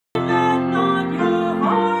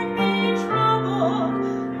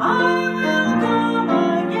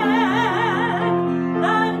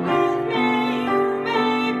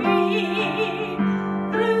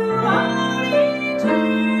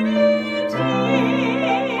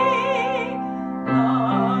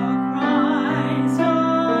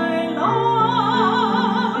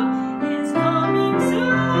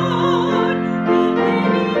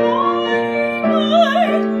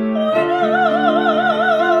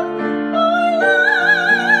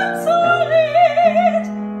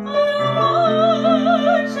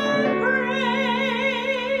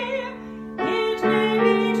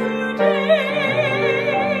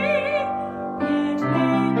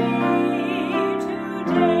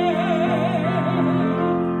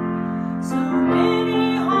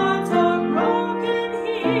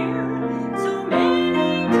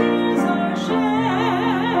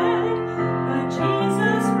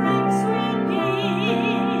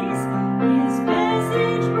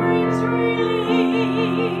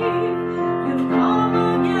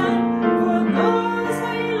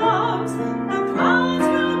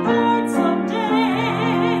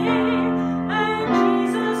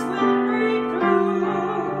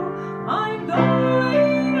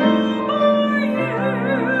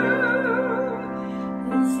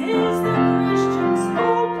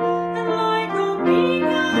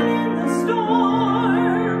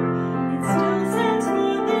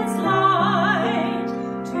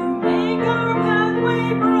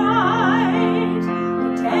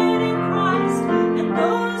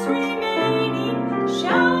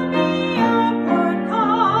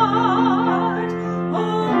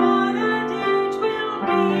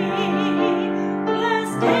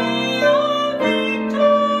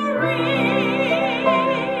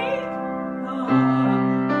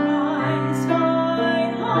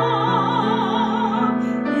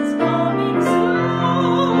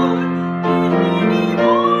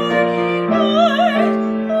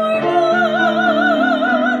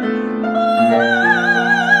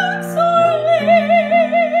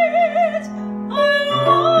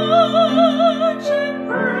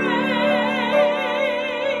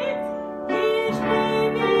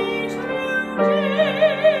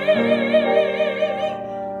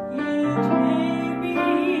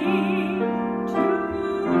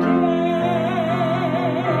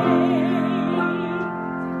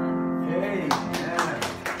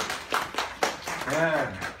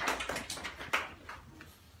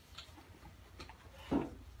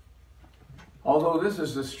this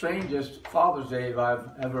is the strangest Father's Day I've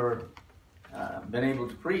ever been able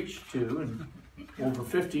to preach to in over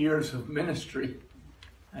 50 years of ministry.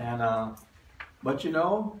 And but you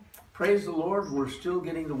know, praise the Lord, we're still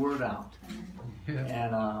getting the word out. Yeah.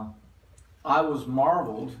 And I was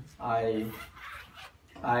marveled. I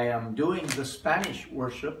am doing the Spanish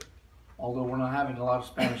worship, although we're not having a lot of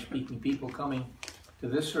Spanish-speaking people coming to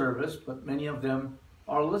this service, but many of them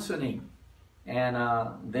are listening. And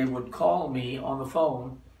they would call me on the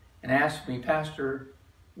phone and ask me, Pastor,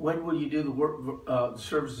 when will you do the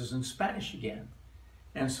services in Spanish again?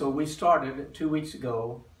 And so we started 2 weeks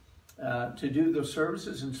ago to do the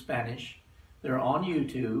services in Spanish. They're on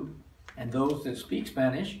YouTube, and those that speak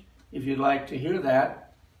Spanish, if you'd like to hear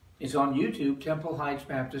that, it's on YouTube, Temple Heights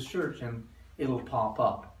Baptist Church, and it'll pop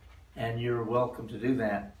up, and you're welcome to do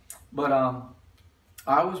that. But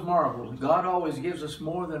I was marveled. God always gives us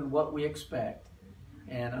more than what we expect.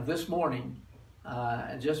 And this morning,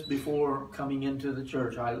 just before coming into the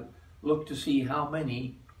church, I looked to see how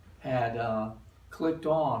many had clicked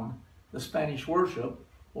on the Spanish worship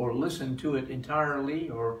or listened to it entirely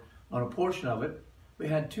or on a portion of it. We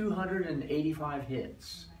had 285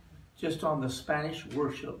 hits just on the Spanish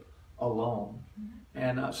worship alone.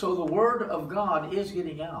 And so the Word of God is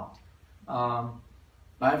getting out.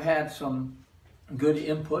 I've had some good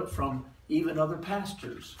input from even other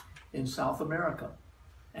pastors in South America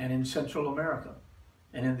and in Central America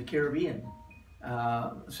and in the Caribbean,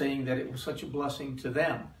 saying that it was such a blessing to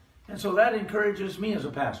them. And so that encourages me as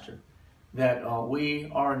a pastor, that we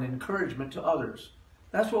are an encouragement to others.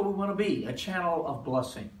 That's what we want to be, a channel of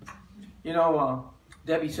blessing. You know,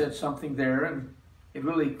 Debbie said something there, and it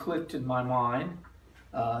really clicked in my mind.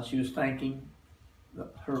 She was thanking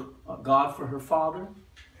her God for her father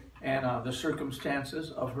and the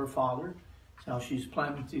circumstances of her father, how she's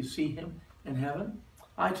planning to see him in heaven.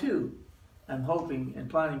 I too am hoping and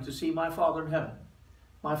planning to see my father in heaven.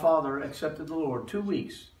 My father accepted the Lord 2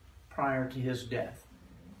 weeks prior to his death,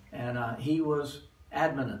 and he was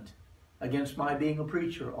adamant against my being a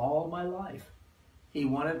preacher all my life. He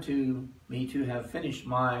wanted me to have finished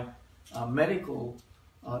my medical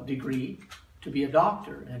degree, to be a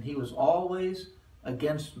doctor, and he was always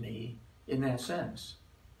against me in that sense.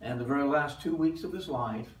 And the very last 2 weeks of his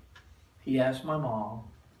life, he asked my mom,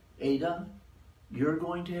 Ada, you're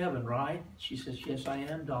going to heaven, right? She says, yes, I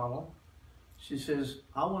am, Donald. She says,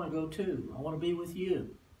 I want to go too. I want to be with you.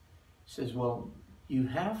 He says, well, you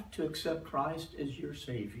have to accept Christ as your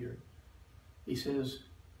Savior. He says,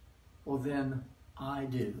 well, then I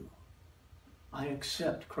do. I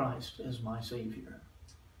accept Christ as my Savior.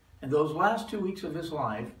 And those last 2 weeks of his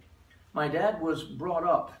life, my dad was brought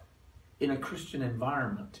up in a Christian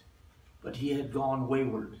environment, but he had gone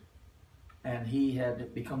wayward, and he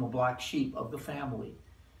had become a black sheep of the family.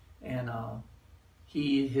 And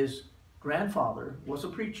his grandfather was a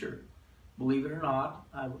preacher. Believe it or not,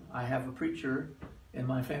 I have a preacher in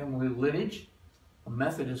my family lineage, a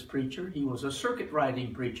Methodist preacher. He was a circuit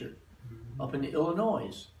riding preacher up in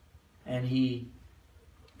Illinois, and he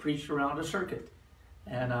preached around a circuit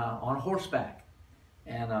and on horseback.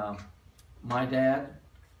 And my dad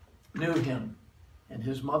knew him, and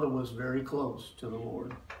his mother was very close to the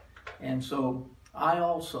Lord. And so I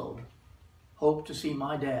also hope to see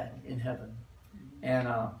my dad in heaven. And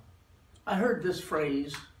I heard this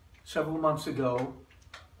phrase several months ago,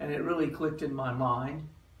 and it really clicked in my mind.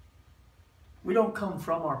 We don't come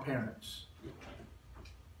from our parents.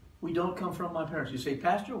 We don't come from my parents. You say,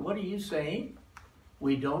 Pastor, what are you saying?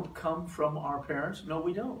 We don't come from our parents? No,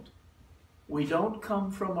 we don't. We don't come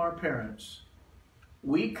from our parents.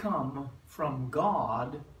 We come from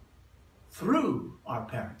God through our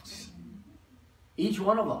parents. Each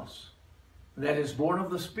one of us that is born of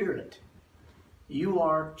the Spirit, you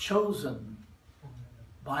are chosen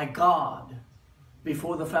by God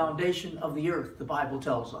before the foundation of the earth, the Bible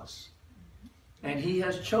tells us. And He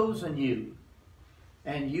has chosen you,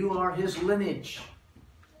 and you are His lineage.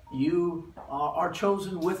 You are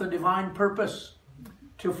chosen with a divine purpose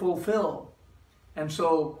to fulfill. And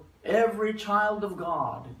so every child of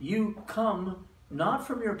God, you come not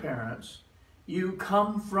from your parents, you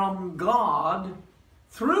come from God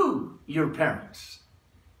through your parents.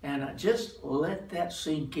 And just let that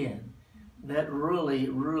sink in. That really,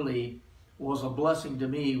 really was a blessing to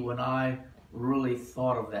me when I really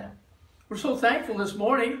thought of that. We're so thankful this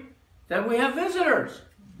morning that we have visitors.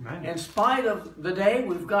 Amen. In spite of the day,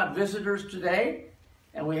 we've got visitors today,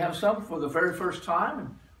 and we have some for the very first time.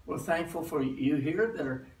 And we're thankful for you here that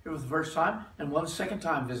are here for the first time, and one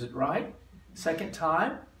second-time visit, right? Second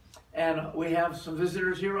time. And we have some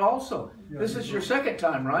visitors here also. This is your second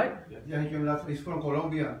time, right? Yeah, he's from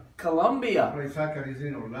Colombia. Colombia. Ray Zachar is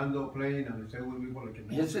in Orlando playing and stay with me for like a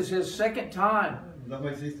month. This is his second time. That's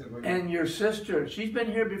my sister. Right? And your sister, she's been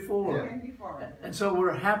here before. Yeah. And so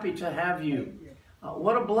we're happy to have you.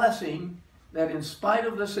 What a blessing that in spite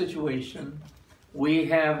of the situation, we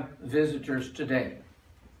have visitors today.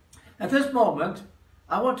 At this moment,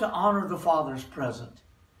 I want to honor the fathers present.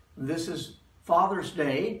 This is Father's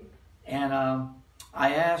Day, and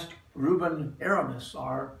I asked Ruben Aramis,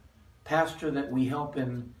 our pastor that we help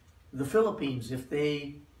in the Philippines, if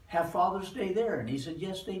they have Father's Day there, and he said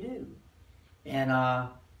yes, they do. And I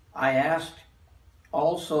asked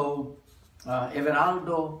also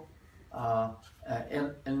Everaldo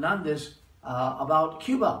Hernandez about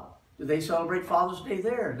Cuba. Do they celebrate Father's Day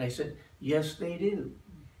there? And they said yes, they do.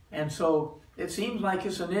 And so it seems like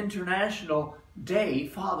it's an international day,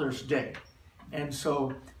 Father's Day. And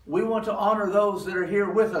so we want to honor those that are here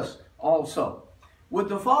with us also. Would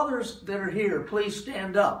the fathers that are here please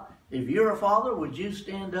stand up? If you're a father, would you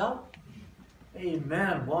stand up?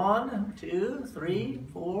 Amen. 1, 2, 3,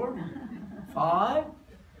 4, 5.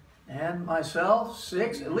 And myself,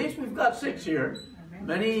 6. At least we've got 6 here.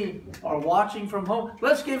 Many are watching from home.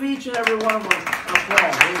 Let's give each and every one of them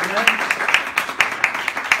applause. Amen.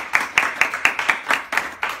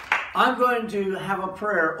 I'm going to have a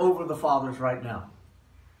prayer over the fathers right now.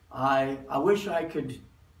 I wish I could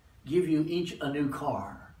give you each a new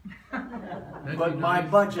car, but my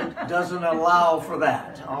budget doesn't allow for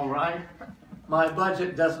that, all right? My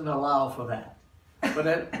budget doesn't allow for that. But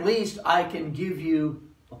at least I can give you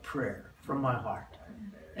a prayer from my heart.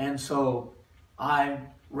 And so I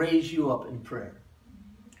raise you up in prayer.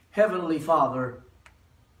 Heavenly Father,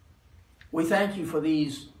 we thank you for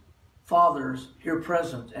these fathers here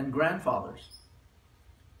present and grandfathers.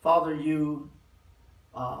 Father, you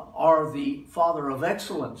are the Father of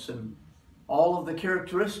excellence, and all of the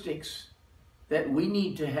characteristics that we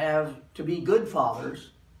need to have to be good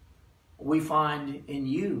fathers, we find in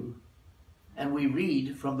you, and we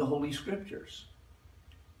read from the Holy Scriptures.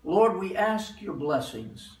 Lord, we ask your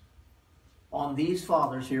blessings on these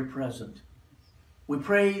fathers here present. We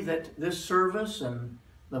pray that this service and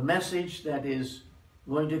the message that is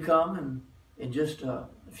going to come in just a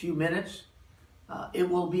few minutes, it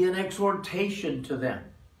will be an exhortation to them.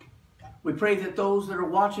 We pray that those that are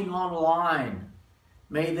watching online,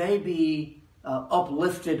 may they be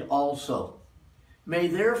uplifted also. May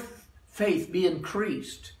their faith be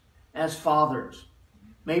increased as fathers.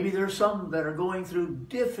 Maybe there's some that are going through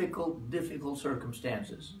difficult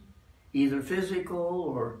circumstances, either physical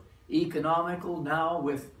or economical now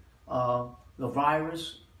with the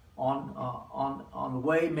virus on the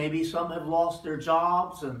way. Maybe some have lost their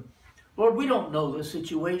jobs, and Lord, we don't know the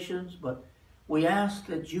situations, but we ask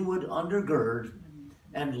that you would undergird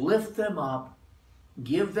and lift them up,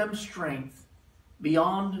 give them strength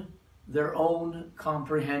beyond their own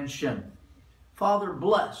comprehension. Father,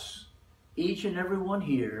 bless each and every one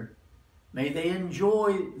here. May they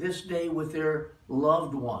enjoy this day with their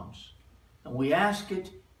loved ones. And we ask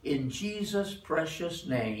it in Jesus' precious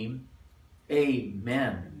name.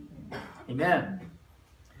 Amen. Amen.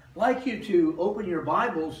 I'd like you to open your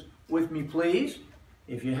Bibles with me, please,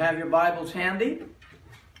 if you have your Bibles handy.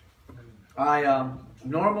 I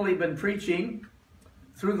normally been preaching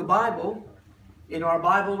through the Bible in our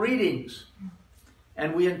Bible readings.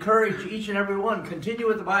 And we encourage each and every one, continue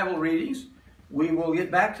with the Bible readings. We will get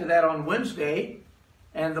back to that on Wednesday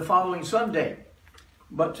and the following Sunday.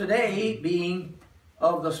 But today, being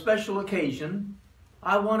of the special occasion,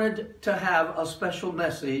 I wanted to have a special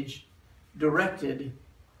message directed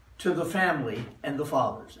to the family and the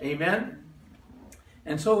fathers. Amen?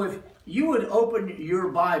 And so if you would open your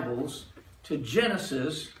Bibles to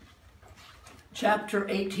Genesis chapter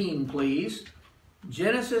 18, please.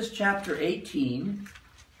 Genesis chapter 18,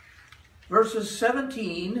 verses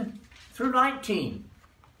 17 through 19.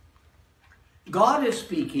 God is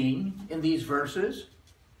speaking in these verses,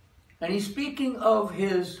 and he's speaking of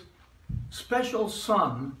his special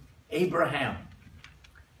son, Abraham.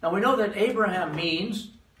 Now we know that Abraham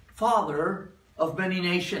means father of many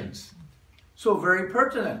nations. So very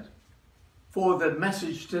pertinent for the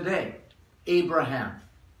message today, Abraham.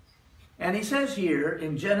 And he says here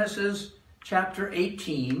in Genesis chapter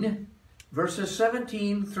 18, verses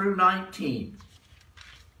 17 through 19.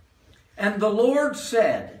 And the Lord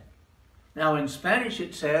said, now in Spanish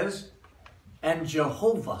it says, and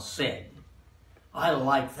Jehovah said. I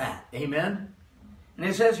like that. Amen? And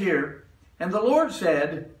it says here, and the Lord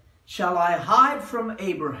said, shall I hide from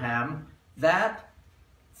Abraham that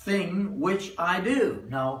thing which I do?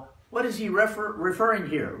 Now, What is he referring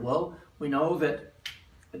here? Well, we know that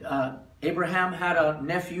Abraham had a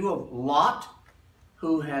nephew of Lot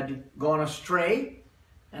who had gone astray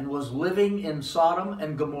and was living in Sodom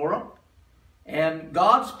and Gomorrah. And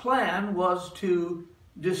God's plan was to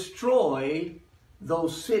destroy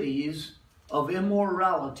those cities of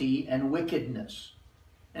immorality and wickedness.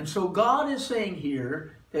 And so God is saying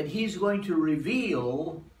here that he's going to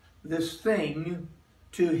reveal this thing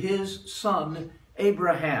to his son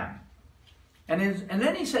Abraham. And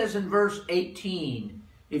then he says in verse 18,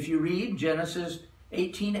 if you read Genesis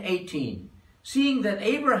 18:18, seeing that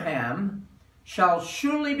Abraham shall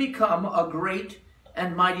surely become a great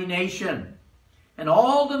and mighty nation, and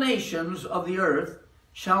all the nations of the earth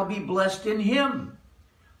shall be blessed in him.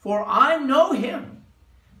 For I know him,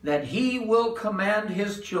 that he will command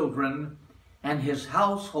his children and his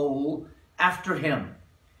household after him,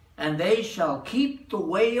 and they shall keep the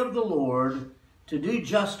way of the Lord to do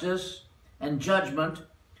justice and judgment,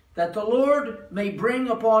 that the Lord may bring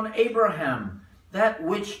upon Abraham that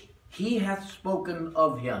which he hath spoken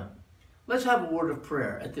of him. Let's have a word of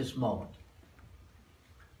prayer at this moment.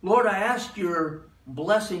 Lord, I ask your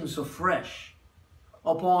blessings afresh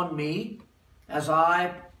upon me as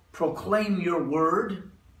I proclaim your word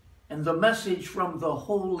and the message from the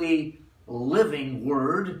holy living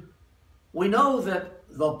word. We know that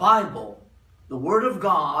the Bible, the word of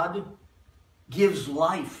God, gives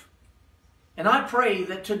life. And I pray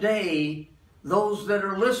that today, those that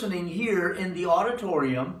are listening here in the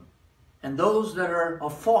auditorium and those that are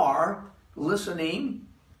afar listening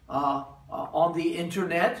on the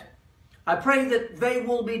internet, I pray that they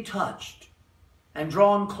will be touched and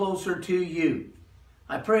drawn closer to you.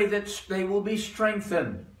 I pray that they will be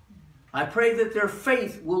strengthened. I pray that their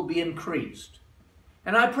faith will be increased.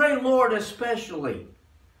 And I pray, Lord, especially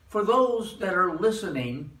for those that are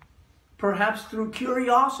listening, perhaps through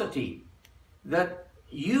curiosity, that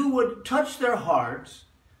you would touch their hearts,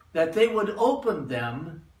 that they would open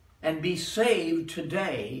them and be saved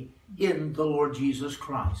today in the Lord Jesus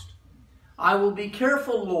Christ. I will be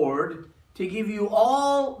careful, Lord, to give you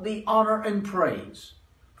all the honor and praise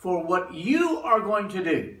for what you are going to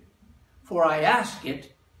do. For I ask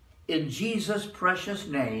it in Jesus' precious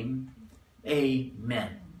name,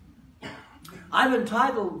 amen. I've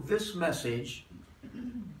entitled this message,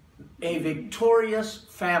 A Victorious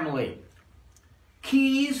Family.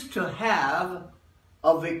 Keys to have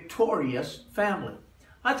a victorious family.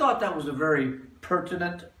 I thought that was a very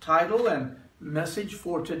pertinent title and message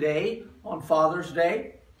for today on Father's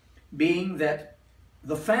Day, being that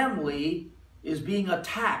the family is being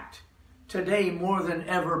attacked today more than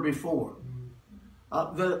ever before.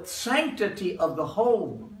 The sanctity of the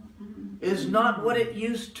home is not what it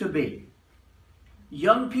used to be.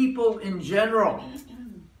 Young people in general,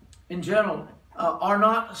 are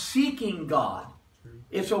not seeking God.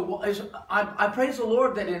 I praise the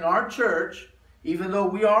Lord that in our church, even though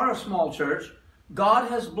we are a small church, God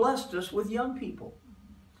has blessed us with young people.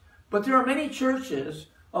 But there are many churches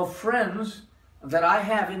of friends that I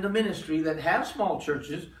have in the ministry that have small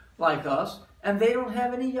churches like us, and they don't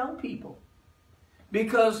have any young people.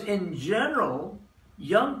 Because in general,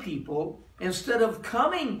 young people, instead of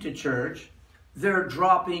coming to church, they're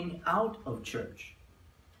dropping out of church.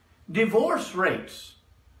 Divorce rates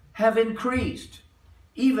have increased,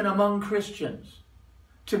 even among Christians,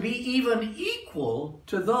 to be even equal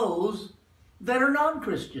to those that are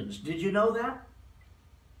non-Christians. Did you know that?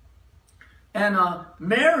 And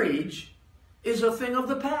marriage is a thing of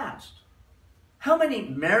the past. How many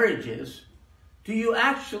marriages do you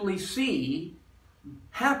actually see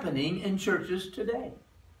happening in churches today?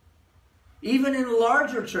 Even in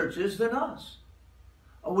larger churches than us,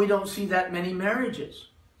 we don't see that many marriages.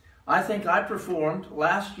 I think I performed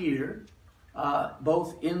last year,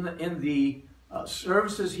 both in the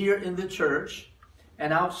services here in the church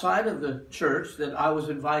and outside of the church that I was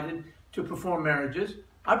invited to perform marriages.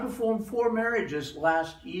 I performed 4 marriages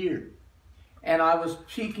last year. And I was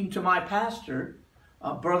speaking to my pastor,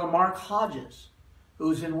 Brother Mark Hodges,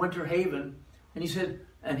 who's in Winter Haven. And he said,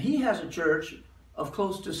 and he has a church of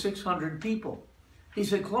close to 600 people. He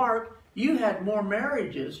said, Clark, you had more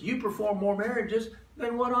marriages, you performed more marriages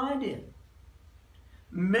than what I did.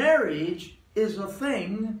 Marriage is a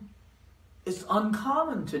thing, it's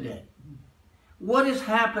uncommon today. What is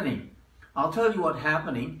happening? I'll tell you what's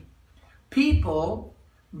happening. People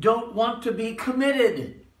don't want to be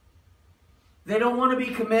committed. They don't want to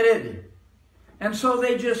be committed. And so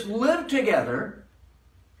they just live together.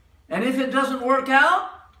 And if it doesn't work out,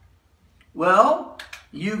 well,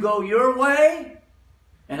 you go your way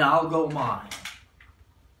and I'll go mine.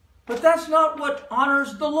 But that's not what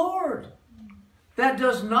honors the Lord. that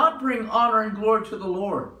does not bring honor and glory to the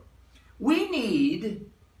Lord. We need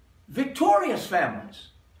victorious families.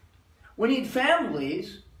 We need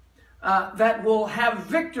families that will have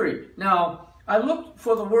victory. Now, I looked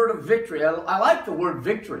for the word of victory. I like the word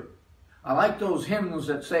victory. I like those hymns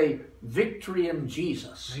that say, victory in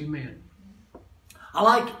Jesus. Amen. I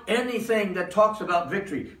like anything that talks about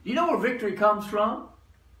victory. Do you know where victory comes from?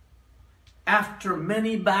 After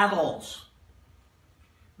many battles.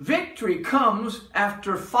 Victory comes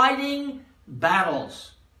after fighting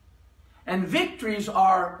battles. And victories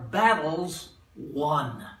are battles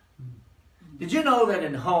won. Did you know that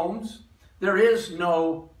in homes, there is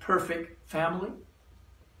no perfect family?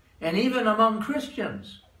 And even among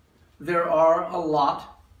Christians, there are a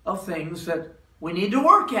lot of things that we need to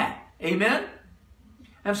work at. Amen?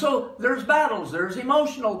 And so there's battles. There's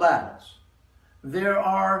emotional battles. There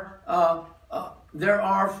are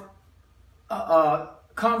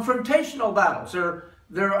confrontational battles.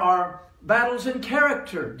 There are battles in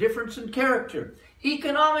character, difference in character,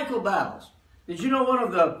 economical battles. Did you know one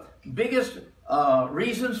of the biggest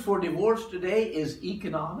reasons for divorce today is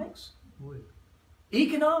economics?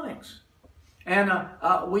 Economics. And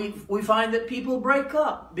we find that people break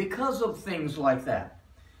up because of things like that.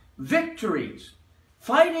 Victories.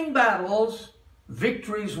 Fighting battles,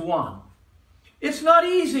 victories won. It's not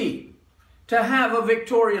easy to have a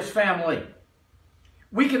victorious family.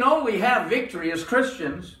 We can only have victory as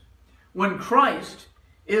Christians when Christ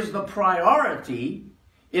is the priority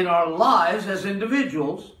in our lives as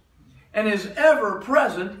individuals and is ever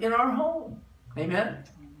present in our home. Amen?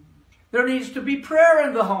 There needs to be prayer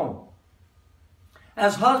in the home.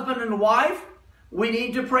 As husband and wife, we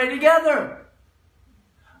need to pray together.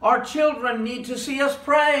 Our children need to see us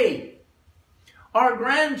pray. Our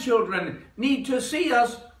grandchildren need to see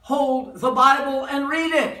us hold the Bible and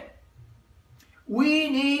read it. We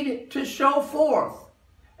need to show forth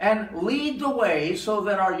and lead the way so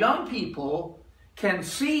that our young people can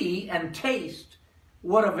see and taste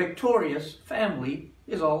what a victorious family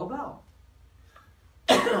is all about.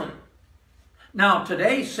 Now,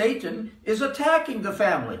 today, Satan is attacking the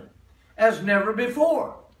family as never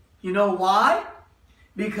before. You know why?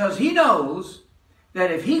 Because he knows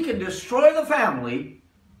that if he can destroy the family,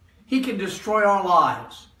 he can destroy our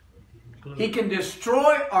lives. He can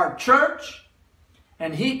destroy our church,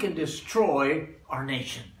 and he can destroy our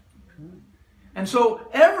nation. And so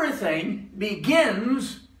everything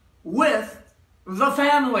begins with the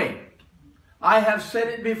family. I have said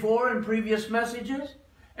it before in previous messages,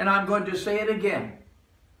 and I'm going to say it again.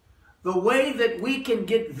 The way that we can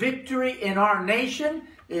get victory in our nation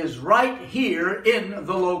is right here in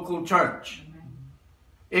the local church.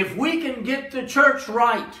 If we can get the church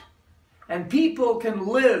right and people can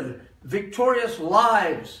live victorious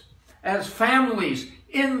lives as families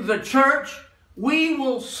in the church, we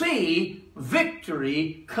will see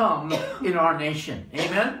victory come in our nation.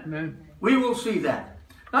 Amen? Amen. We will see that.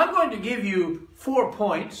 Now, I'm going to give you 4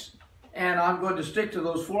 points, and I'm going to stick to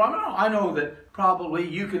those 4. I know that probably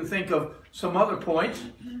you can think of some other points,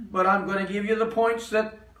 but I'm going to give you the points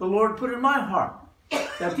that the Lord put in my heart.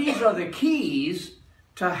 That these are the keys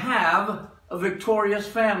to have a victorious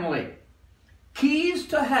family. Keys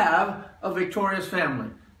to have a victorious family.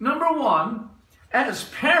 Number 1, as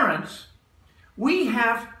parents, we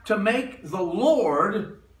have to make the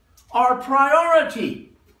Lord our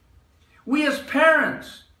priority. We as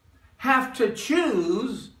parents have to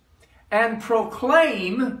choose and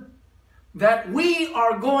proclaim that we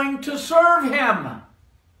are going to serve Him.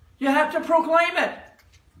 You have to proclaim it.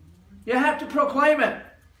 You have to proclaim it.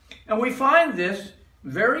 And we find this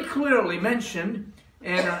very clearly mentioned,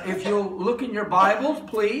 and if you'll look in your Bibles,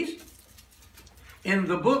 please, in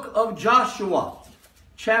the book of Joshua,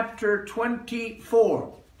 chapter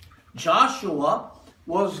 24. Joshua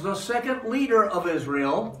was the second leader of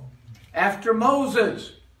Israel after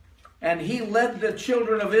Moses, and he led the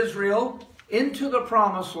children of Israel into the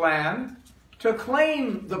promised land to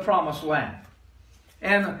claim the promised land.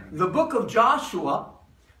 And the book of Joshua,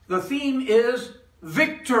 the theme is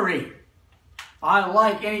victory. I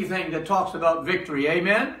like anything that talks about victory.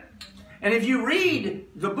 Amen? And if you read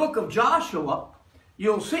the book of Joshua,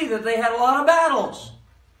 you'll see that they had a lot of battles.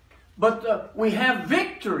 But we have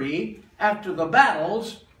victory after the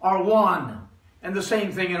battles are won. And the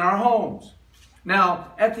same thing in our homes.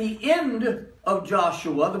 Now, at the end of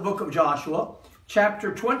Joshua, the book of Joshua,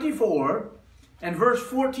 chapter 24, and verse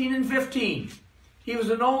 14 and 15, he was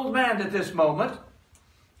an old man at this moment,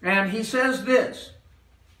 and he says this,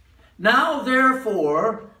 "Now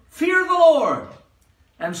therefore fear the Lord,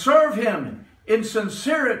 and serve Him in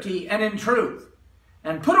sincerity and in truth,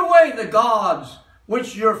 and put away the gods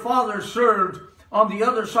which your fathers served on the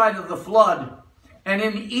other side of the flood, and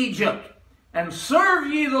in Egypt, and serve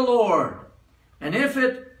ye the Lord. And if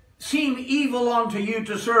it seem evil unto you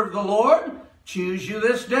to serve the Lord, choose you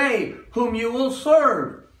this day whom you will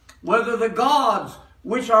serve, whether the gods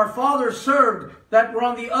which our fathers served that were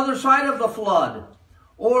on the other side of the flood,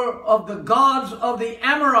 or of the gods of the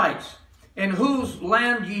Amorites, in whose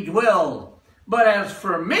land ye dwelled. But as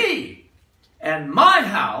for me and my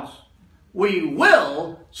house, we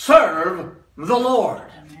will serve the Lord.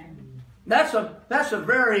 That's a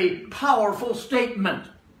very powerful statement.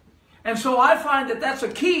 And so I find that that's a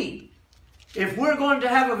key. If we're going to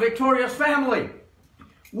have a victorious family,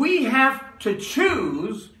 we have to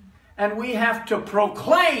choose and we have to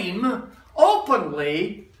proclaim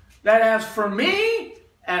openly that as for me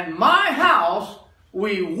and my house,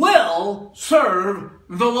 we will serve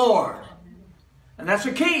the Lord. And that's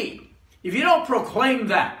a key. If you don't proclaim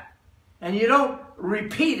that, and you don't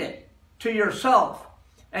repeat it to yourself,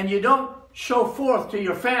 and you don't show forth to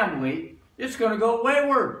your family, it's going to go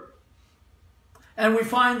wayward. And we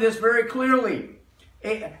find this very clearly.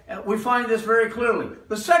 The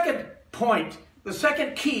second point, the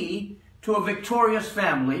second key to a victorious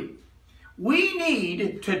family, we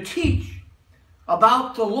need to teach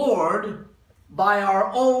about the Lord by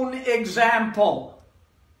our own example.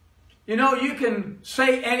 You know, you can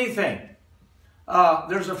say anything.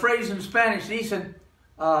 There's a phrase in Spanish, dicen,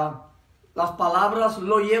 las palabras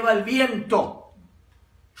lo lleva el viento.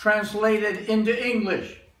 Translated into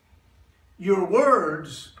English, your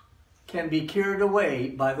words can be carried away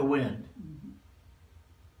by the wind.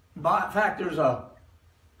 In fact, there's a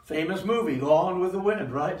famous movie, Gone with the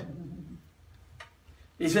Wind, right?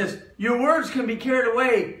 He says, your words can be carried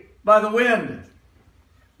away by the wind.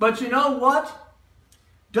 But you know what?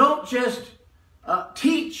 Don't just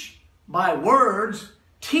teach by words,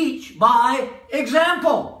 teach by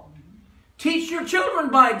example. Teach your children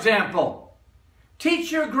by example.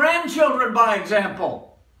 Teach your grandchildren by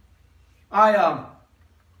example. I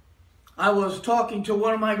was talking to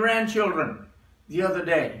one of my grandchildren the other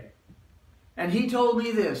day, and he told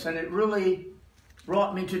me this, and it really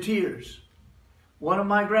brought me to tears. One of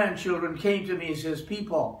my grandchildren came to me and says,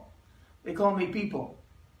 People, they call me People.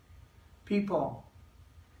 People,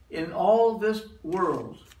 in all this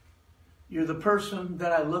world, you're the person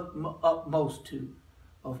that I look up most to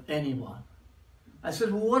of anyone. I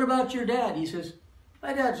said, well, what about your dad? He says,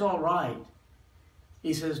 my dad's all right.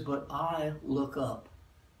 He says, but I look up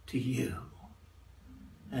to you.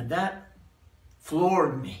 And that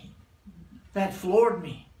floored me. That floored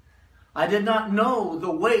me. I did not know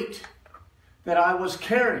the weight that I was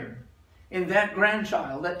carrying in that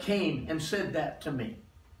grandchild that came and said that to me.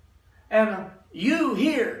 And you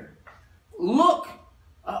here, look,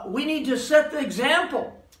 we need to set the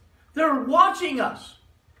example. They're watching us.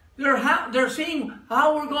 They're seeing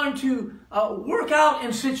how we're going to work out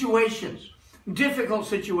in situations, difficult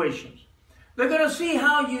situations. They're going to see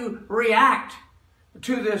how you react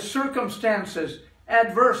to the circumstances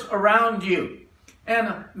adverse around you.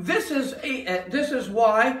 And this is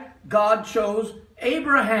why God chose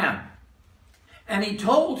Abraham. And he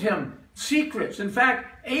told him secrets. In fact,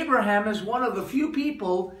 Abraham is one of the few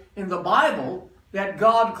people in the Bible that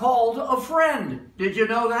God called a friend. Did you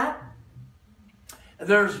know that?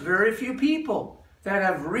 There's very few people that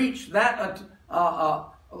have reached that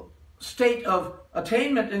state of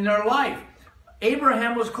attainment in their life.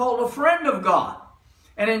 Abraham was called a friend of God.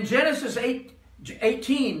 And in Genesis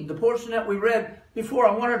 18, the portion that we read before,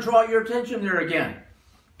 I want to draw your attention there again.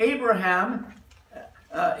 Abraham,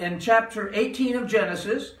 in chapter 18 of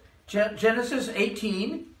Genesis, Genesis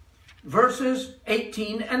 18, verses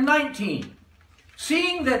 18 and 19.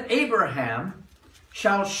 Seeing that Abraham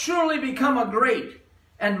shall surely become a great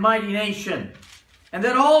and mighty nation, and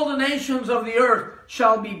that all the nations of the earth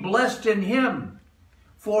shall be blessed in him.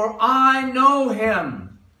 For I know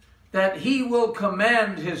him, that he will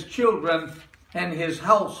command his children and his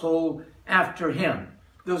household after him.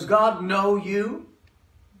 Does God know you?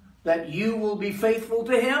 That you will be faithful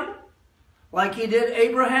to him? Like he did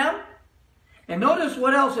Abraham? And notice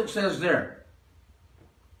what else it says there.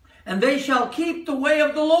 And they shall keep the way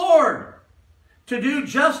of the Lord, to do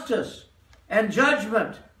justice and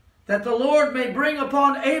judgment, that the Lord may bring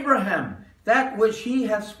upon Abraham that which he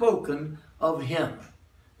hath spoken of him.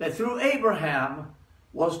 That through Abraham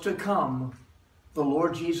was to come the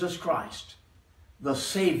Lord Jesus Christ, the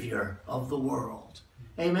Savior of the world.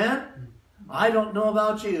 Amen? I don't know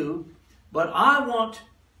about you, but I want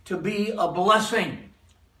to be a blessing.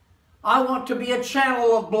 I want to be a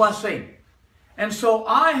channel of blessing. And so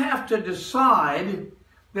I have to decide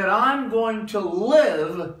that I'm going to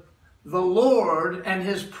live the Lord and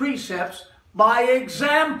his precepts by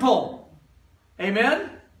example. Amen?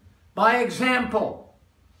 By example.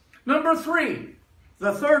 Number 3,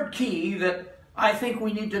 the third key that I think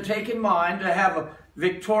we need to take in mind to have a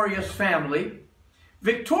victorious family.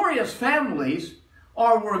 Victorious families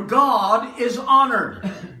are where God is honored.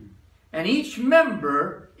 And each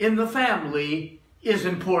member in the family is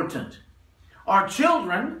important. Our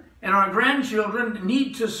children and our grandchildren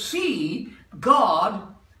need to see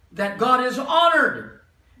God, that God is honored.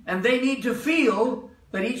 And they need to feel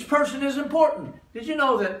that each person is important. Did you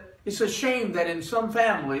know that it's a shame that in some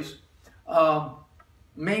families,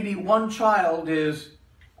 maybe one child is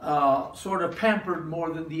sort of pampered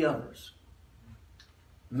more than the others?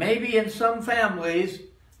 Maybe in some families,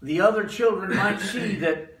 the other children might see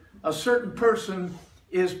that a certain person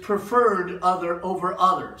is preferred over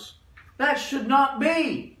others. That should not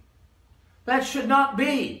be. That should not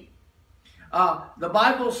be. The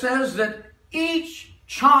Bible says that each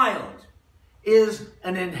child is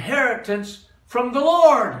an inheritance from the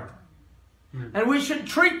Lord. And we should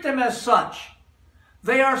treat them as such.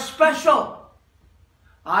 They are special.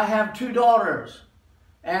 I have 2 daughters,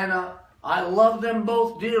 and I love them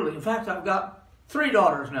both dearly. In fact, I've got 3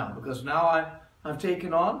 daughters now, because now I've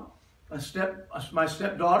taken on my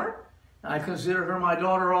stepdaughter. I consider her my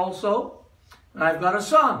daughter also. And I've got a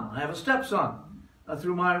son. I have a stepson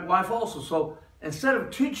through my wife also. So instead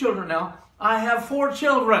of 2 children now, I have 4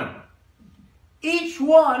 children. Each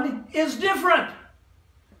one is different.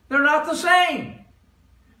 They're not the same.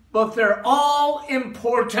 But they're all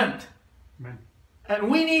important. Amen. And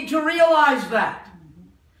we need to realize that.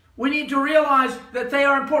 We need to realize that they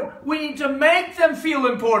are important. We need to make them feel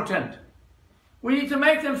important. We need to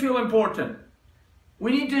make them feel important.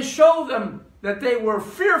 We need to show them that they were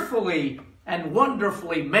fearfully and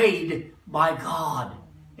wonderfully made by God.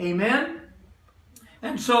 Amen?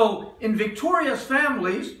 And so, in victorious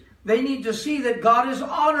families, they need to see that God is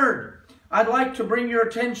honored. I'd like to bring your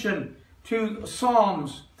attention to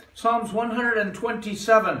Psalms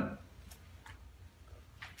 127.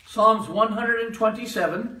 Psalms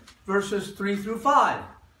 127, verses 3 through 5.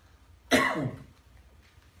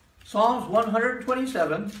 Psalms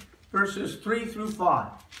 127, verses 3 through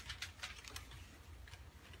 5.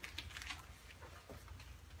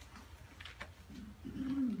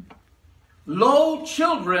 Lo,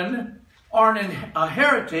 children are a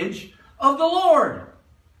heritage of the Lord,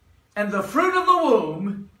 and the fruit of the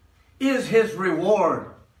womb is his reward.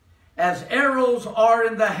 As arrows are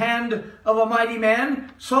in the hand of a mighty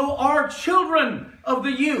man, so are children of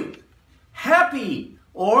the youth. Happy,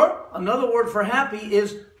 or another word for happy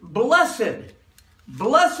is blessed.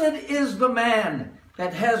 Blessed is the man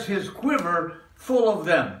that has his quiver full of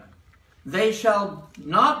them. They shall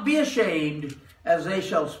not be ashamed, as they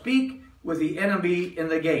shall speak with the enemy in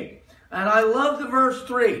the gate. And I love the verse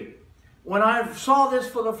 3. When I saw this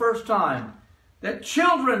for the first time, that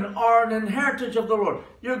children are an inheritance of the Lord.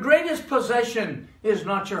 Your greatest possession is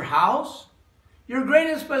not your house. Your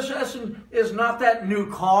greatest possession is not that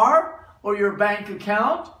new car or your bank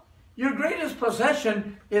account. Your greatest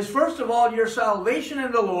possession is, first of all, your salvation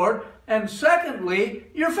in the Lord, and secondly,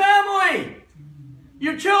 your family,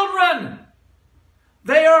 your children.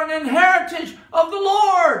 They are an inheritance of the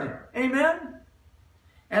Lord. Amen?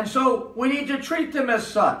 And so we need to treat them as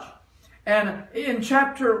such. And in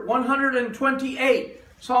chapter 128,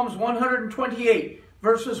 Psalms 128,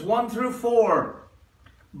 verses 1 through 4,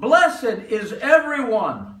 blessed is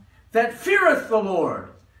everyone that feareth the Lord.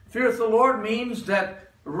 Feareth the Lord means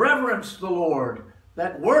that reverence the Lord,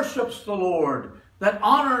 that worships the Lord, that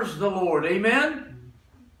honors the Lord. Amen?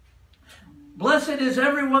 Blessed is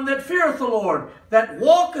everyone that feareth the Lord, that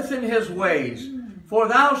walketh in his ways. For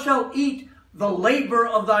thou shalt eat the labor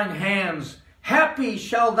of thine hands. Happy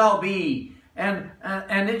shalt thou be, and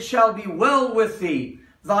it shall be well with thee.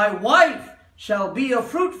 Thy wife shall be a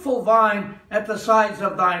fruitful vine at the sides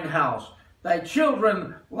of thine house. Thy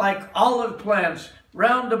children like olive plants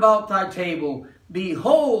round about thy table.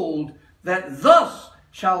 Behold, that thus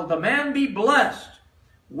shall the man be blessed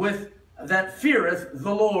with that feareth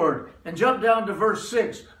the Lord. And jump down to verse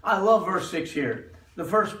 6. I love verse 6 here. The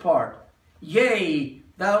first part. Yea,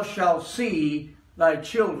 thou shalt see thy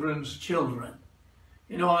children's children.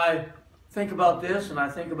 You know, I think about this, and I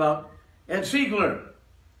think about Ed Siegler.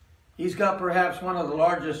 He's got perhaps one of the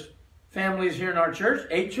largest families here in our church,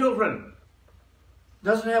 8 children.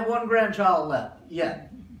 Doesn't have one grandchild left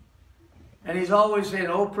yet. And he's always saying,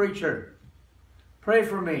 oh, preacher, pray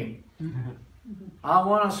for me. I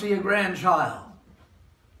want to see a grandchild.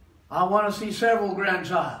 I want to see several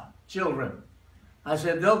children. I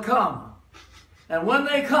said, they'll come. And when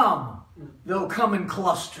they come, they'll come in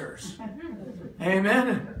clusters.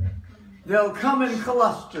 Amen? They'll come in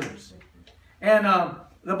clusters. And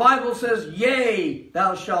the Bible says, yea,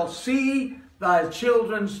 thou shalt see thy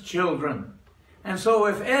children's children. And so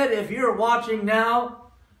if you're watching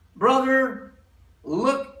now, brother,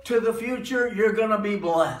 look to the future. You're going to be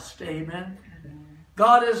blessed. Amen.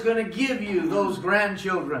 God is going to give you those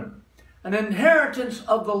grandchildren. An inheritance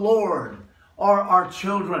of the Lord are our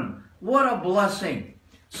children. What a blessing.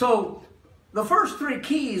 So the first three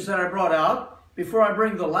keys that I brought out, before I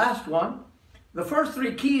bring the last one, the first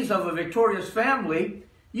three keys of a victorious family,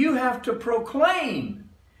 you have to proclaim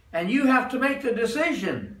and you have to make the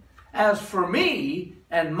decision. As for me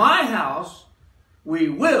and my house, we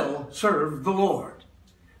will serve the Lord.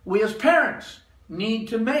 We as parents need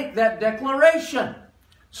to make that declaration.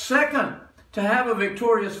 Second, to have a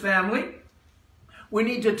victorious family, we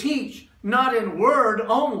need to teach not in word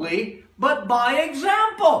only, but by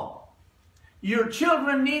example. Your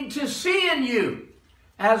children need to see in you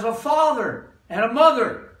as a father and a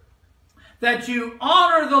mother that you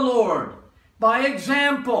honor the Lord by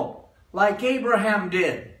example, like Abraham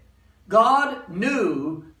did. God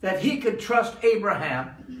knew that he could trust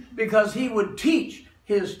Abraham because he would teach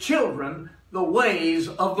his children the ways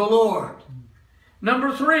of the Lord.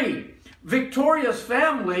 Number three, victorious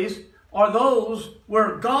families are those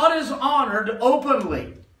where God is honored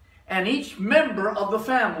openly, and each member of the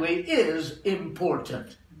family is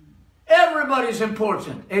important. Everybody's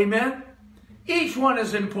important. Amen? Each one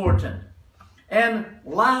is important. And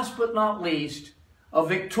last but not least, a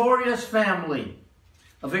victorious family.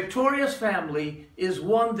 A victorious family is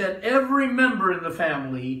one that every member in the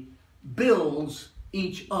family builds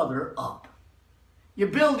each other up. You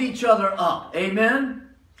build each other up. Amen?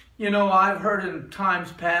 You know, I've heard in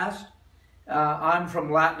times past, I'm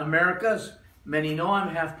from Latin America. As many know,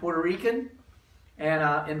 I'm half Puerto Rican.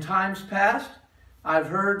 And in times past, I've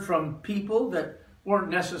heard from people that weren't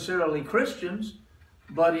necessarily Christians,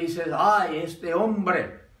 but he says, ay, este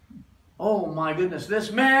hombre. Oh my goodness,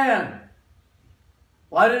 this man.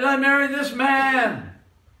 Why did I marry this man?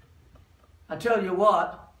 I tell you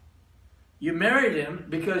what, you married him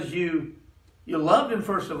because you loved him,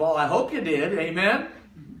 first of all. I hope you did, amen?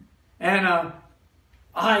 And,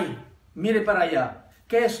 ay, mire para allá.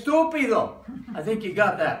 Que estúpido. I think you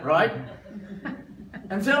got that, right?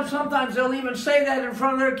 And sometimes they'll even say that in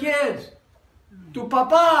front of their kids. Tu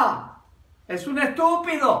papá es un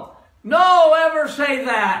estúpido. No, ever say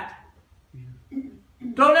that.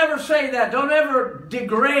 Don't ever say that. Don't ever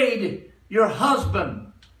degrade your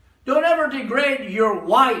husband. Don't ever degrade your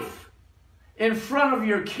wife in front of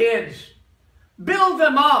your kids. Build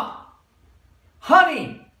them up.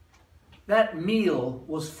 Honey, that meal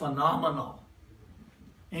was phenomenal.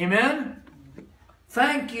 Amen?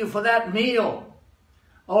 Thank you for that meal.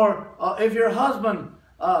 Or if your husband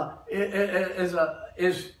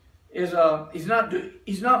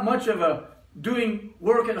he's not much of a doing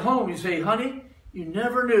work at home, you say, honey, you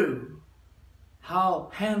never knew how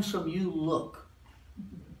handsome you look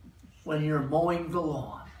when you're mowing the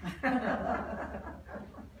lawn.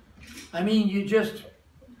 I mean, you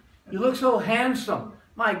look so handsome.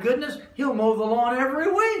 My goodness, he'll mow the lawn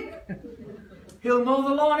every week. He'll mow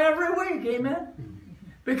the lawn every week, amen?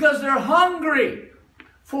 Because they're hungry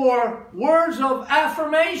for words of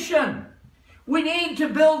affirmation. We need to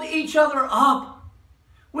build each other up.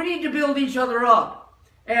 We need to build each other up.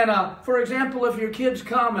 And for example, if your kids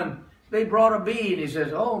come and they brought a B and he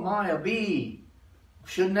says, oh my, a B.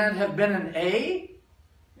 Shouldn't that have been an A?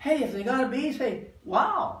 Hey, if they got a B, say,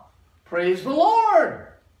 wow, praise the Lord.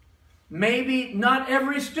 Maybe not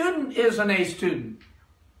every student is an A student.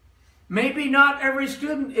 Maybe not every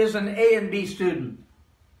student is an A and B student.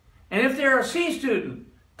 And if they're a C student,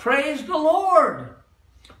 praise the Lord.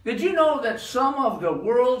 Did you know that some of the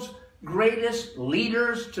world's greatest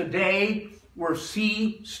leaders today were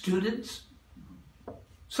C students?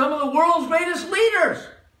 Some of the world's greatest leaders.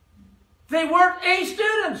 They weren't A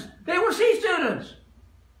students. They were C students.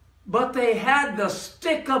 But they had the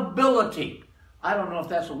stickability. I don't know if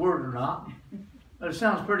that's a word or not, but it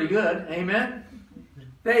sounds pretty good. Amen?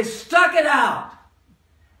 They stuck it out.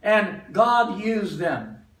 And God used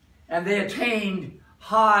them. And they attained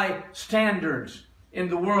high standards in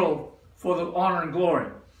the world for the honor and glory.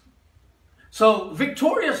 So,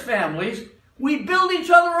 victorious families, we build each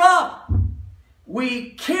other up.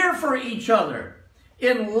 We care for each other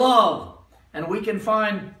in love. And we can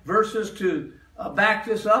find verses to back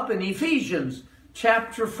this up in Ephesians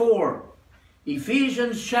chapter 4.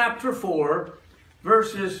 Ephesians chapter 4,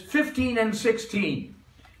 verses 15 and 16.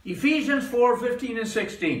 Ephesians 4, 15 and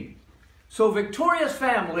 16. So victorious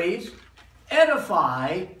families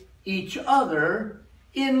edify each other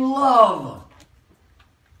in love.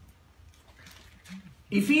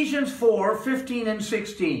 Ephesians 4:15 and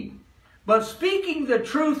 16. But speaking the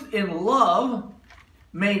truth in love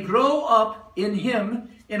may grow up in him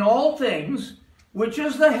in all things, which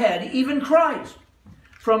is the head, even Christ,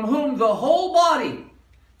 from whom the whole body,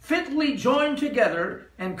 fitly joined together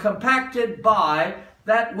and compacted by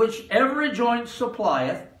that which every joint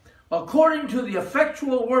supplieth, according to the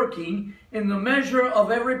effectual working in the measure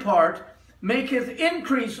of every part, maketh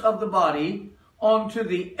increase of the body unto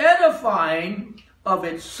the edifying of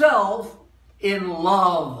itself in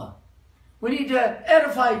love. We need to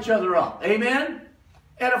edify each other up. Amen?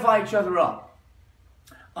 Edify each other up.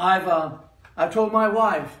 I've told my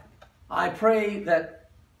wife, I pray that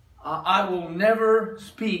I will never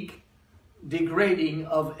speak degrading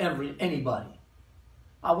of anybody.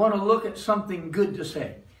 I want to look at something good to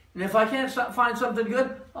say. And if I can't find something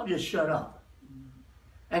good, I'll just shut up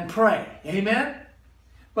and pray. Amen?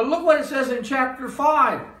 But look what it says in chapter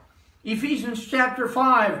 5. Ephesians chapter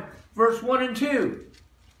 5, verse 1 and 2.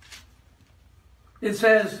 It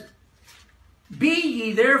says, Be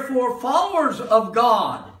ye therefore followers of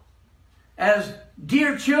God, as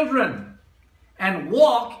dear children, and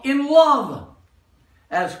walk in love,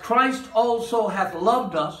 as Christ also hath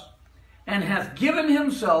loved us, and hath given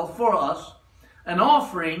himself for us, an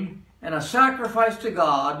offering and a sacrifice to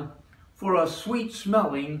God for a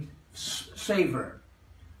sweet-smelling savor.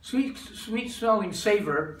 Sweet-smelling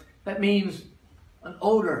savor, that means an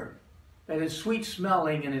odor that is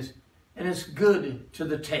sweet-smelling and is good to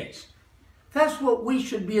the taste. That's what we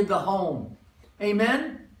should be in the home.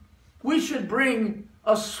 Amen? We should bring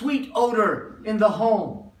a sweet odor in the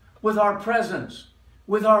home with our presence,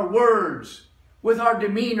 with our words, with our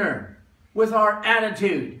demeanor, with our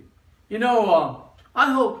attitude. You know,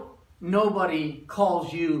 I hope nobody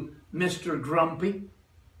calls you Mr. Grumpy.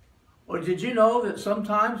 Or did you know that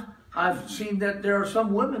sometimes I've seen that there are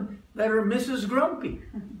some women that are Mrs. Grumpy?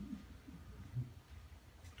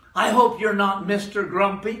 I hope you're not Mr.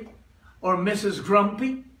 Grumpy or Mrs.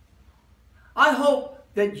 Grumpy. I hope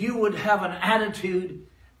that you would have an attitude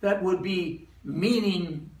that would be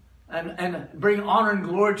meaning and bring honor and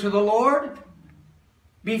glory to the Lord.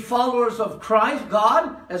 Be followers of Christ,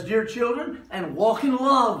 God, as dear children, and walk in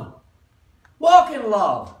love. Walk in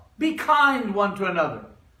love. Be kind one to another.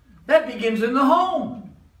 That begins in the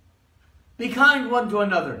home. Be kind one to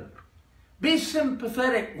another. Be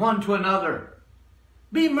sympathetic one to another.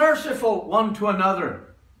 Be merciful one to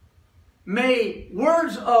another. May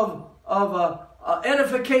words of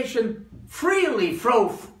edification freely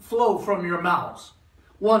flow from your mouths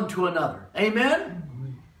one to another.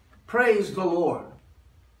 Amen? Praise the Lord.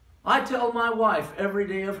 I tell my wife every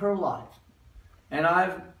day of her life, and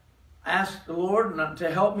I've asked the Lord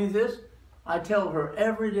to help me this. I tell her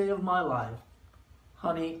every day of my life,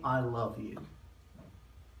 honey, I love you.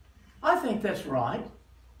 I think that's right.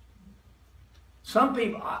 Some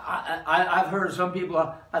people, I've heard some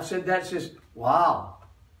people, I've said that's just, wow.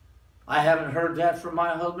 I haven't heard that from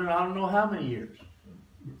my husband in I don't know how many years.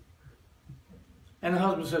 And the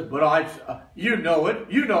husband says, but you know it.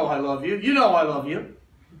 You know I love you. You know I love you.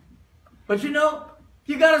 But you know,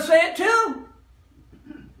 you got to say it too.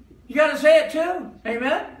 You got to say it too.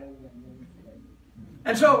 Amen?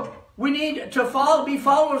 And so we need to be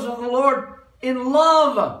followers of the Lord in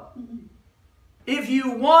love. If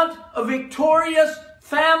you want a victorious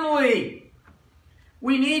family,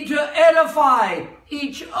 we need to edify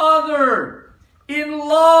each other in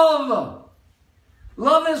love.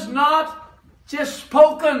 Love is not just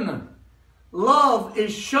spoken. Love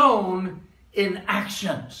is shown in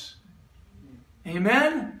actions.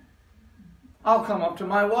 Amen? I'll come up to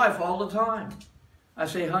my wife all the time. I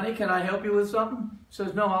say, honey, can I help you with something? She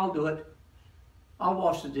says, no, I'll do it. I'll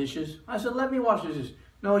wash the dishes. I said, let me wash the dishes.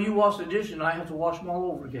 No, you wash the dishes and I have to wash them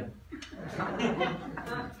all over again.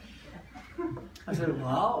 I said,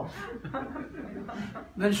 wow.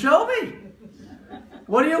 Then show me.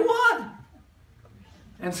 What do you want?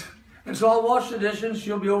 And so I'll wash the dishes.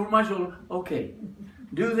 She'll be over my shoulder. Okay.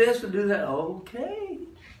 Do this and do that. Okay.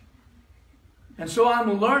 And so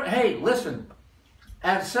I'm learning. Hey, listen.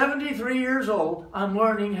 At 73 years old, I'm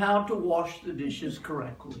learning how to wash the dishes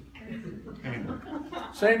correctly.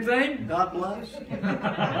 Same thing. God bless.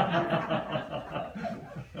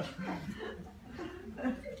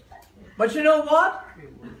 But you know what?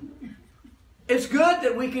 It's good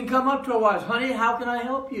that we can come up to our wives. Honey, how can I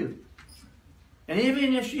help you? And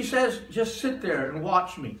even if she says, just sit there and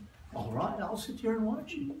watch me. All right, I'll sit here and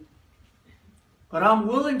watch you. But I'm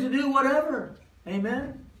willing to do whatever.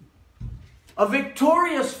 Amen? A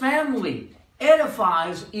victorious family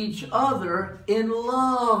edifies each other in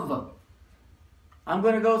love. I'm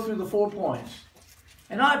going to go through the 4 points.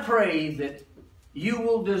 And I pray that you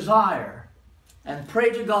will desire and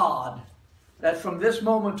pray to God that from this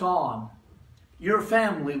moment on, your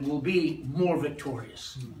family will be more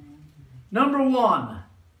victorious. Number one,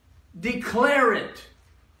 declare it.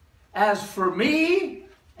 As for me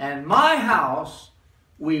and my house,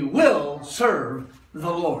 we will serve the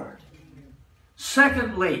Lord.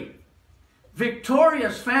 Secondly,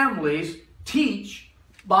 victorious families teach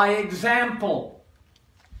by example.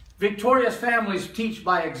 Victorious families teach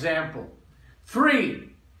by example. 3,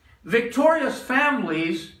 victorious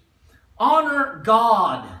families honor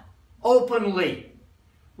God openly,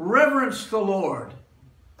 reverence the Lord,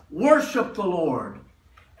 worship the Lord,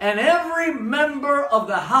 and every member of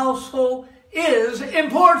the household is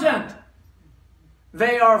important.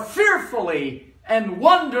 They are fearfully and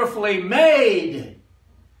wonderfully made.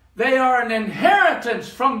 They are an inheritance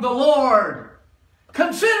from the Lord.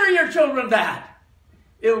 Consider your children that.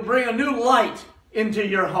 It'll bring a new light into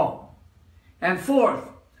your home. And 4th,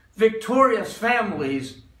 victorious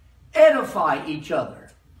families edify each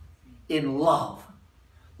other in love.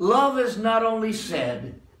 Love is not only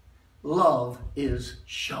said, love is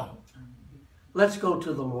shown. Let's go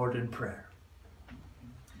to the Lord in prayer.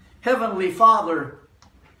 Heavenly Father,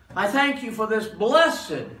 I thank you for this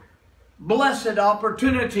blessed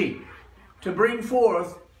opportunity to bring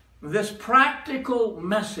forth this practical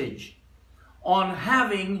message on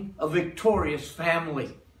having a victorious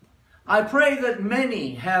family. I pray that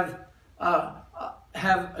many have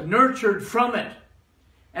nurtured from it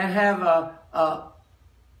and have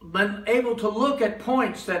been able to look at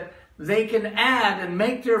points that they can add and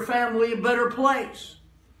make their family a better place.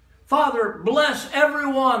 Father, bless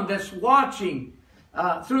everyone that's watching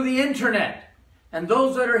through the internet and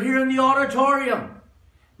those that are here in the auditorium.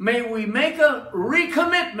 May we make a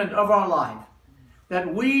recommitment of our life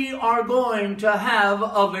that we are going to have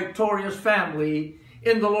a victorious family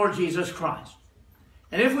in the Lord Jesus Christ.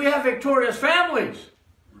 And if we have victorious families,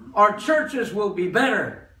 our churches will be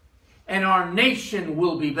better and our nation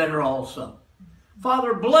will be better also.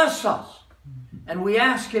 Father, bless us. And we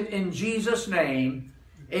ask it in Jesus' name.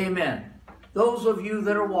 Amen. Those of you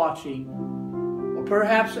that are watching, or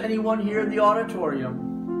perhaps anyone here in the auditorium,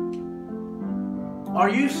 are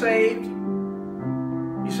you saved?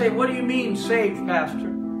 You say, what do you mean saved,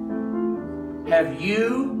 Pastor? Have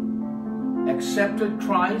you accepted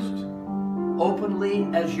Christ openly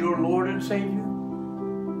as your Lord and Savior?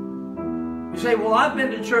 You say, well, I've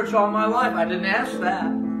been to church all my life. I didn't ask that.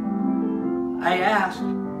 I asked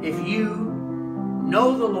if you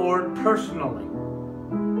know the Lord personally.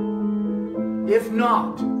 If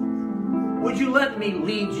not, would you let me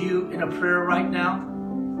lead you in a prayer right now?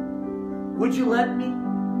 Would you let me?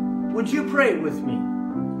 Would you pray with me?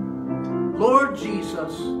 Lord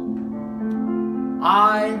Jesus,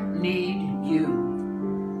 I need you.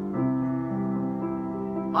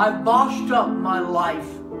 I've botched up my life,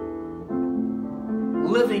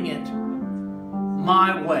 living it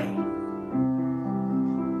my way.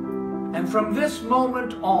 And from this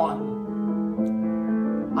moment on,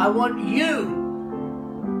 I want you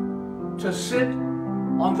to sit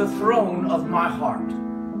on the throne of my heart.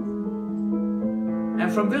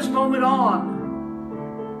 And from this moment on,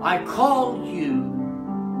 I call you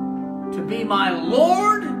to be my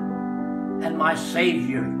Lord and my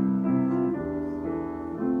Savior.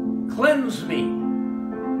 Cleanse me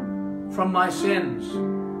from my sins.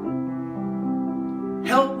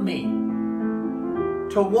 Help me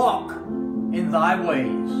to walk in thy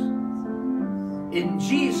ways. In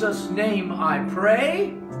Jesus' name I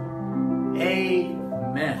pray.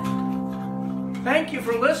 Amen. Thank you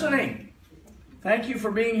for listening. Thank you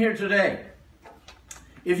for being here today.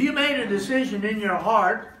 If you made a decision in your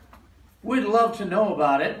heart, we'd love to know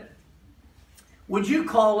about it. Would you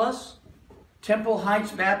call us, Temple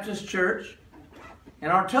Heights Baptist Church?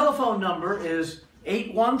 And our telephone number is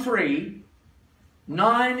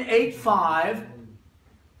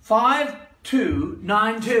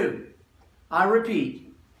 813-985-5292. I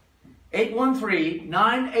repeat,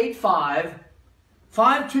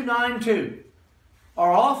 813-985-5292.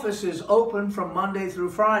 Our office is open from Monday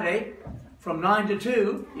through Friday from 9 to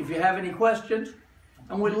 2 if you have any questions.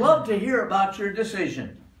 And we'd love to hear about your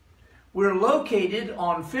decision. We're located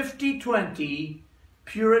on 5020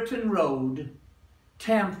 Puritan Road,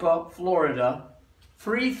 Tampa, Florida,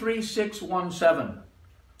 33617.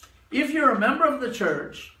 If you're a member of the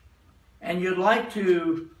church and you'd like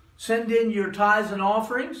to send in your tithes and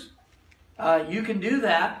offerings, you can do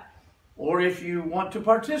that. Or if you want to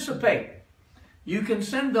participate, you can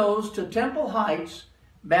send those to Temple Heights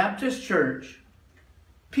Baptist Church,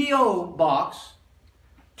 P.O. Box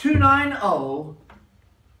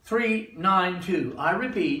 290-392. I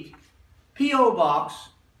repeat, P.O. Box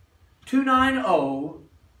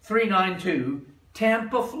 290392,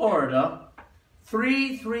 Tampa, Florida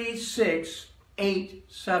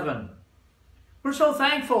 33687. We're so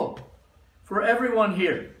thankful for everyone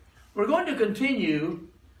here. We're going to continue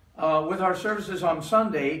with our services on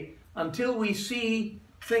Sunday until we see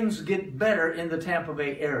things get better in the Tampa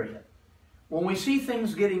Bay area. When we see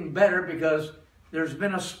things getting better, because there's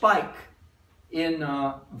been a spike in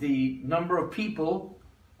the number of people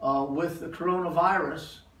with the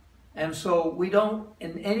coronavirus, and so we don't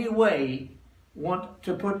in any way want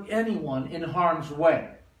to put anyone in harm's way.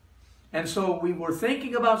 And so we were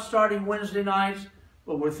thinking about starting Wednesday nights,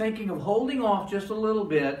 but we're thinking of holding off just a little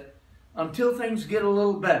bit until things get a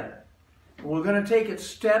little better. We're going to take it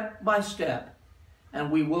step by step,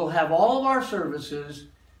 and we will have all of our services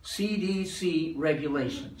CDC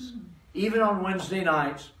regulations. Even on Wednesday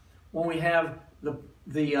nights, when we have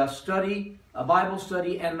the study, a Bible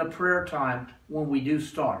study, and the prayer time when we do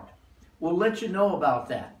start. We'll let you know about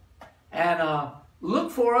that. And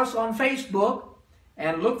look for us on Facebook,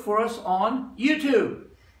 and look for us on YouTube,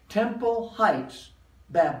 Temple Heights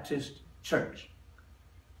Baptist Church.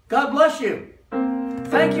 God bless you.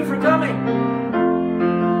 Thank you for coming.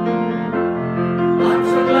 I'm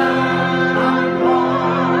so glad I'm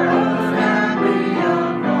part of the family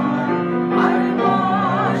of God. I've been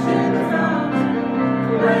washed in the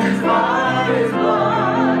fountain, cleansed by His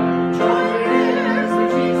blood. Join ears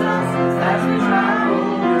with Jesus as we travel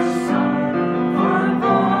this song. For I'm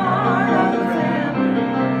part of the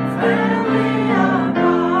family of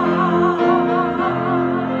God.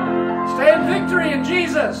 Stay in victory in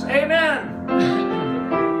Jesus. Amen.